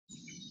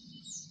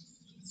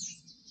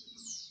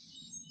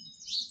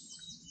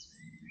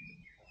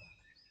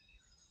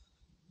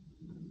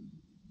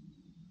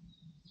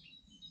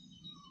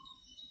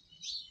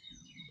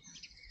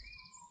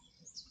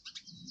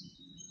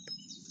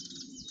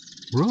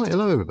Right,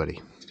 hello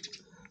everybody.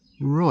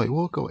 Right,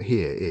 what I've got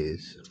here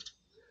is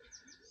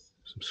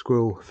some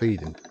squirrel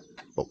feeding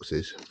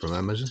boxes from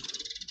Amazon.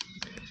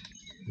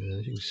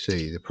 As you can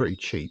see, they're pretty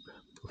cheap.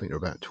 I think they're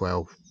about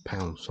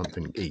 £12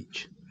 something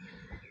each.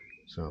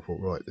 So I thought,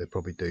 right, they'd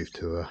probably do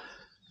to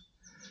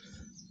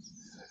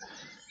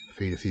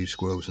feed a few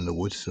squirrels in the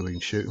woods so we can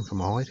shoot them from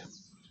hide.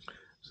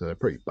 So they're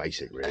pretty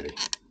basic really.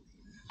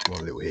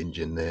 One little hinge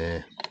in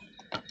there.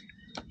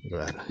 Look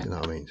at that, you know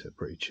what I mean? So they're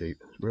pretty cheap.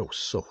 It's real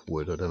soft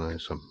wood, I don't know,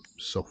 some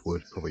soft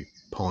wood, probably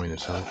pine or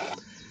something.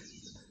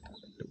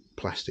 Little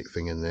plastic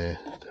thing in there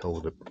to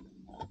hold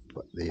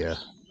the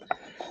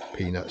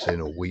peanuts in,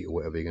 or wheat, or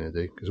whatever you're going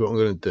to do. Because what I'm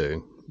going to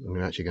do,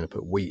 I'm actually going to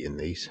put wheat in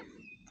these.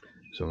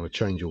 So I'm going to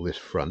change all this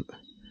front.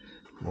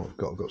 What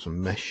I've got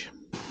some mesh,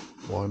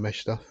 wire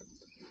mesh stuff.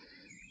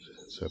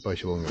 So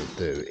basically what I'm going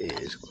to do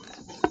is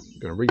I'm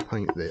going to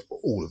repaint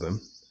all of them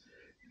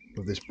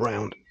with this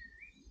brown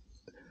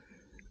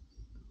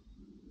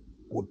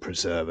wood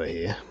preserver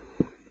here.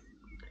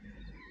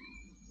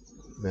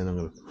 Then I'm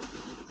going to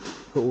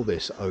put all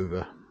this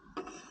over,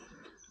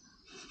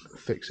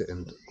 fix it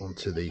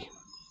onto the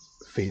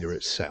feeder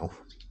itself.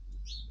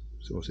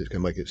 So obviously it's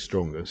going to make it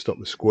stronger and stop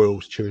the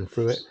squirrels chewing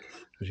through it.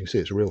 As you can see,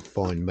 it's a real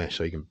fine mesh,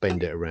 so you can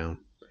bend it around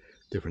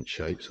different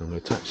shapes. So I'm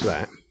going to attach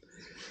that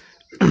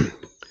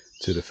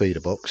to the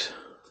feeder box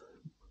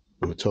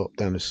on the top,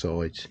 down the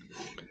sides,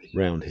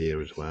 round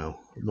here as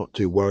well. I'm not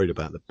too worried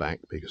about the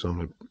back because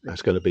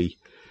that's going to be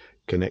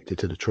connected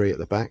to the tree at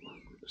the back,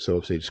 so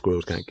obviously the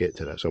squirrels can't get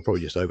to that. So I'll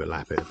probably just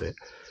overlap it a bit,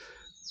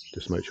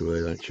 just make sure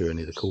they don't chew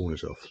any of the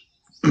corners off.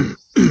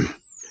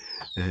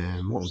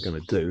 And what I'm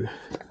going to do,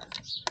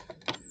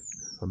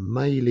 I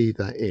may leave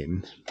that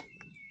in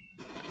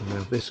and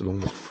have this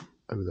along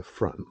over the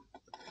front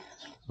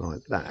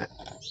like that.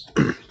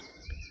 But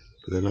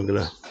then I'm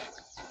going to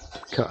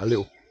cut a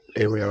little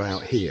area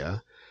out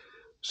here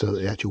so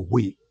that the actual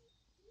wheat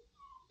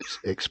is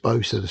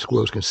exposed, so the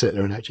squirrels can sit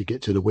there and actually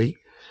get to the wheat.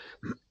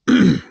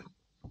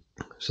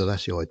 So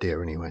that's the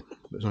idea anyway.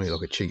 It's only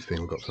like a cheap thing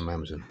I got from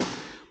Amazon.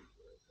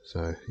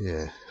 So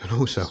yeah, and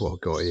also what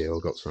I've got here,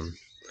 I've got some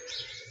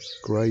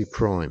grey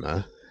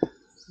primer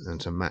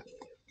and some matte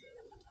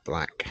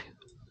black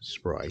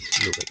spray, a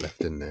little bit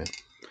left in there.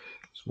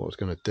 So what I was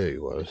going to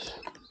do was,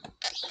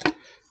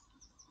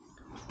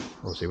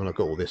 obviously when I've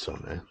got all this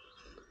on there,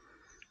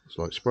 it's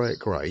like spray it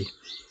grey,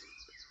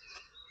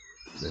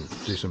 then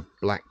do some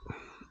black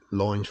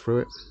lines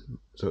through it,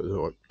 so it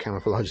sort of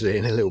camouflages it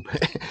in a little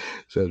bit.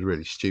 So it's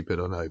really stupid,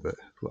 I know, but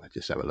well,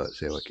 just have a look,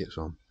 see how it gets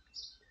on.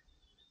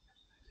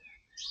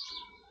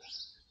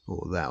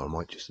 Or that I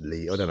might just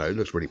leave, I don't know, it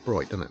looks really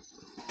bright, doesn't it?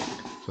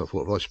 So I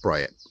thought if I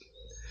spray it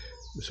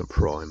with some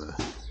primer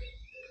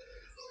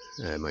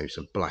and maybe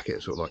some black,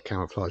 it sort of like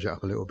camouflage it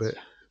up a little bit.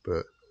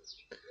 But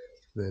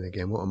then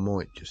again, what I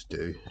might just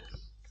do,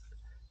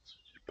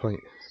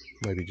 paint,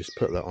 maybe just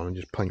put that on and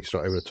just paint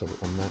straight over the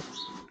top on that,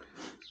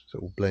 so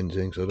it all blends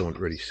in, because I don't want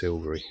it really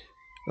silvery.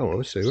 Oh well,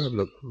 let's see, we'll have a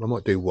look. I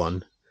might do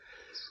one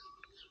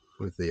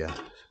with the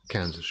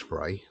cans of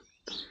spray,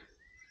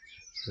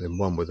 and then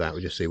one with that.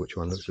 We'll just see which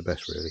one looks the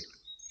best really.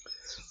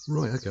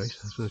 Right, okay,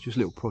 so it's just a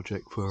little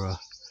project for a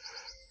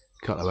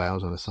couple of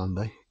hours on a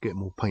Sunday, get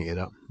them all painted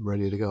up,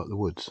 ready to go up the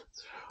woods.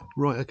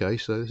 Right, okay,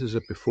 so this is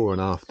a before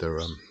and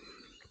after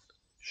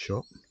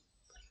shot,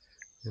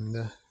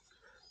 and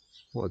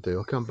what I'll do,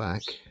 I'll come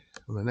back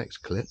on the next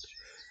clip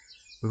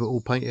with it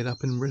all painted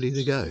up and ready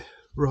to go.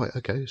 Right,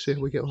 okay, let's see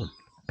how we get on.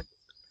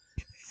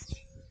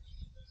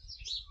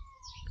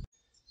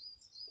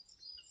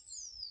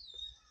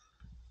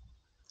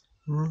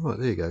 Right,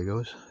 there you go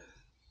guys,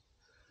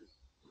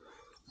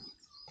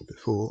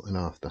 before and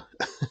after.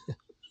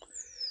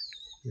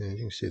 Yeah, you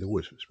can see the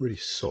wood, it's really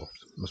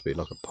soft, must be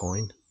like a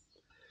pine,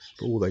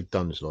 but all they've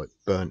done is like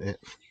burnt it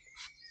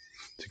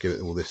to give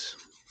it all this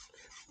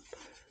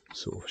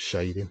sort of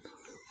shading,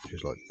 which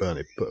is like burn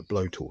it, put a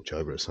blowtorch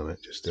over it or something,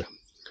 just to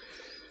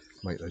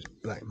make those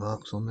black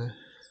marks on there.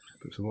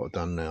 But so what I've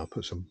done now, I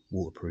put some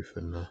waterproof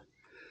and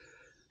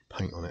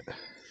paint on it,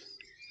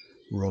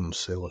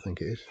 Ronsil I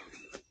think it is.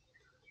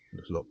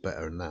 Looks a lot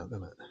better than that,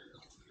 doesn't it?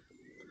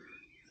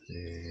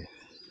 Yeah,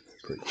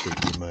 pretty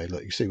cheaply made.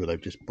 Look, you see where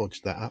they've just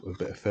bodged that up with a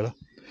bit of filler.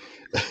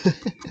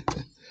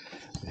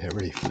 Yeah,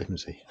 really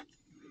flimsy.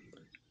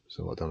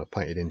 So what I've done, I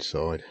painted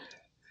inside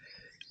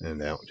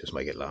and out, just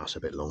make it last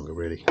a bit longer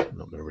really. I'm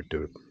not going to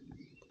do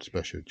a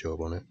special job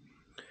on it.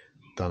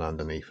 Done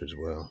underneath as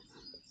well.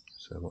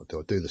 So what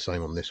I'll do the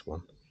same on this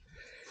one.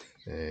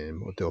 And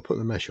what I'll do, I'll put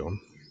the mesh on.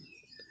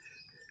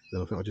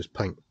 Then I think I'll just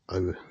paint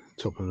over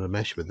top of the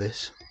mesh with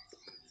this,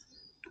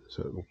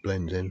 so it will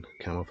blend in,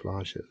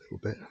 camouflage it a little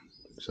bit,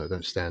 so it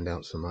don't stand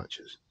out so much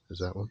as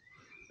that one.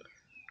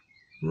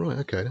 Right,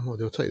 okay, then what I'll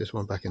do, I'll take this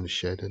one back in the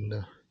shed and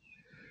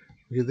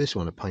give this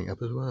one a paint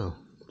up as well.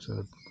 So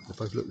they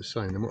both look the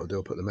same. Then what I'll do,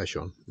 I'll put the mesh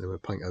on, then we'll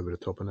paint over the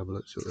top and have a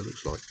look, see what it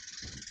looks like.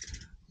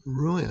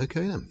 Right,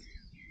 okay then.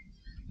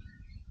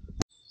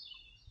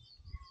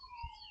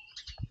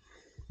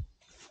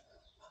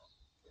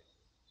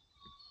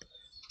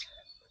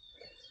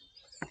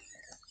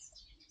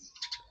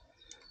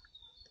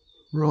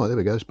 Right, there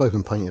we go, it's both of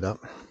them painted up.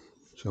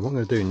 So what I'm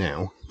going to do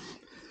now,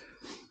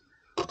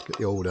 get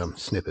the old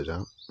snippers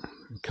out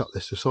and cut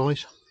this to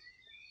size,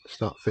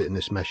 start fitting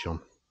this mesh on.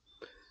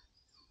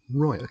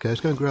 Right, okay, let's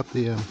go and grab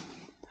the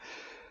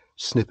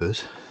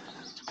snippers,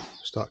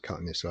 start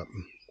cutting this up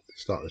and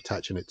start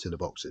attaching it to the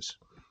boxes.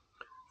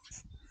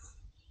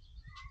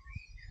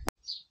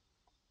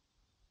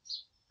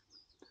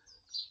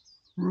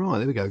 Right,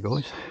 there we go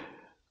guys,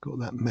 got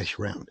that mesh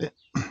round it.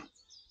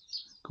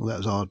 God, that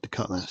was hard to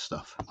cut that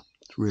stuff,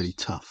 it's really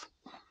tough.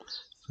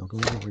 So I'm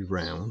going all the way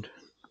round.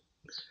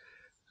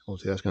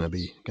 Obviously that's going to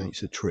be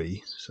against a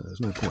tree, so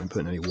there's no point in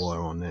putting any wire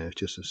on there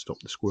just to stop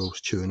the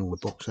squirrels chewing all the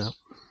box out.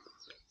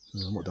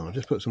 So what I've done, I've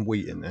just put some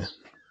wheat in there.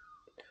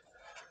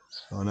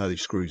 I know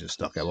these screws are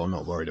stuck out, but I'm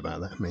not worried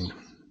about that. I mean,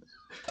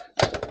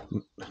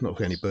 not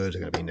if any birds are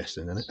going to be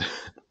nesting in it.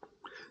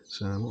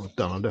 So what I've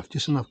done, I've left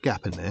just enough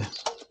gap in there,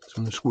 so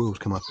when the squirrels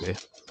come up here,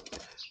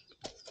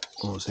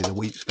 obviously the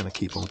wheat's going to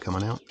keep on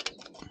coming out.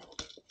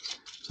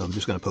 So I'm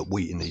just going to put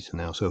wheat in these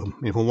now. So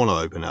if I want to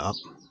open it up,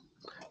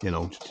 you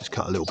know, just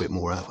cut a little bit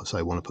more out. I say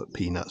I want to put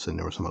peanuts in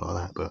there or something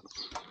like that. But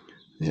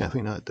yeah, I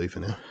think that'd do for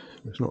now.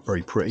 It's not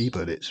very pretty,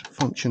 but it's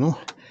functional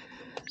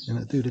and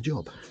it'll do the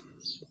job.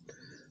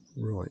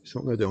 Right, so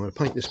what I'm going to do, I'm going to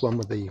paint this one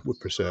with the wood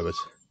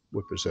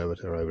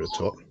preservator over the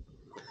top,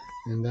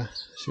 and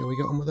see how we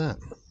get on with that.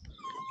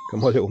 Got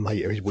my little mate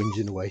here, he's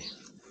whinging away.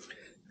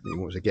 He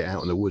wants to get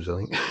out in the woods, I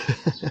think.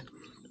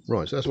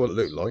 Right, so that's what it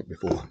looked like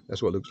before.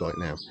 That's what it looks like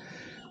now.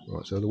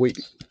 Right, so the wheat,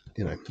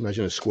 you know,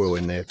 imagine a squirrel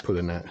in there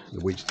pulling that.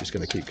 The wheat's just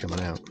going to keep coming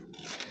out.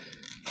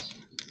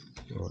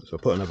 Right, so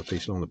I put another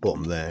piece along the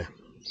bottom there,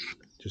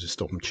 just to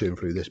stop them chewing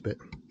through this bit.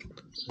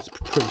 It's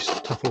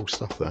pretty tough old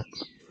stuff, that.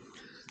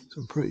 So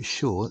I'm pretty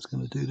sure it's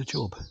going to do the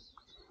job.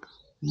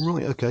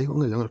 Right, okay, I'm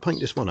going to paint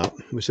this one up.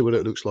 We'll see what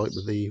it looks like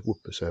with the wood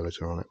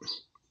preservator on it.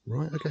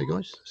 Right, okay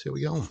guys, see how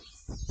we get on.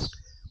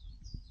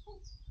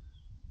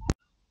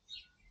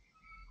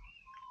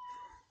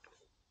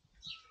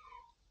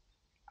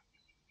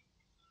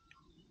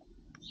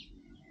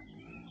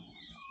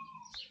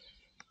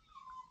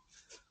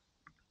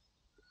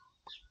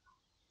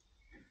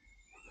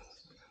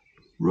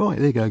 Right,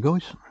 there you go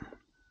guys.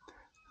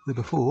 The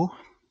before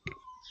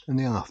and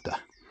the after.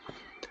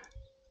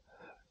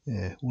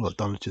 Yeah, all I've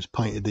done is just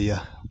painted the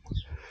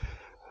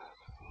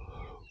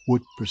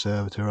wood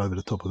preservator over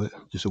the top of it.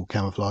 Just all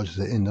camouflages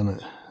it in, doesn't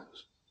it? I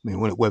mean,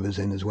 when it weathers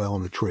in as well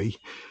on the tree,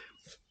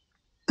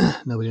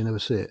 nobody will never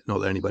see it. Not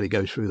that anybody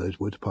goes through those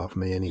woods, apart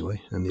from me anyway,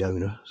 and the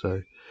owner.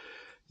 So,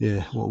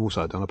 yeah, what I've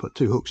also done, I put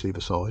 2 hooks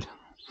either side.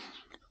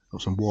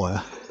 Got some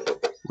wire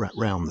wrapped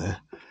round there.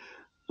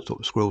 Stop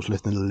the squirrels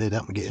lifting the lid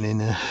up and getting in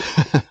there.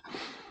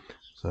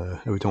 So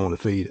every time I want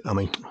to feed, I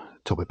mean,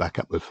 top it back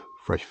up with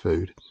fresh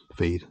feed,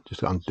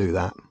 just undo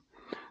that.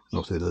 And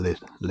obviously the lid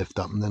lift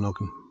up, and then I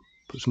can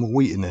put some more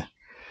wheat in there.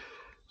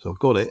 So I've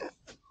got it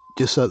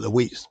just so that the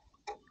wheat's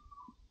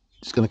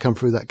just going to come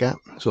through that gap.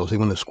 So obviously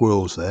when the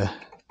squirrel's there,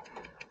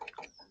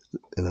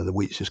 you know, the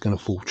wheat's just going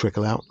to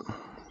trickle out.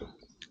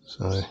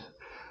 So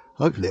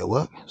hopefully it'll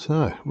work.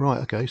 So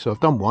right, okay, so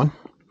I've done one,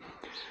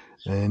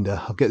 and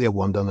I'll get the other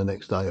one done the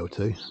next day or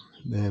two.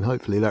 Then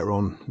hopefully later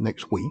on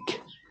next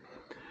week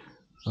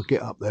I'll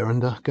get up there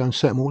and go and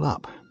set them all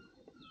up,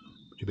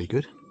 which would be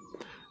good.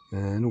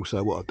 And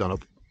also what I've done,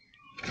 I've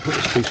put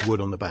this piece of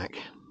wood on the back,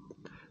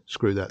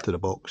 screw that to the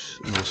box,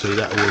 and you'll see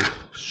that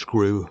will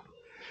screw,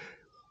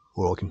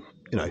 or I can,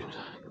 you know,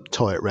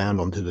 tie it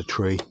round onto the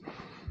tree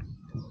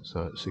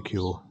so it's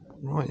secure.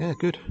 Right, yeah,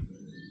 good.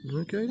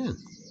 Okay then,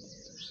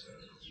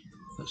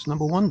 that's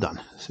number 1 done.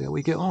 See how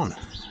we get on.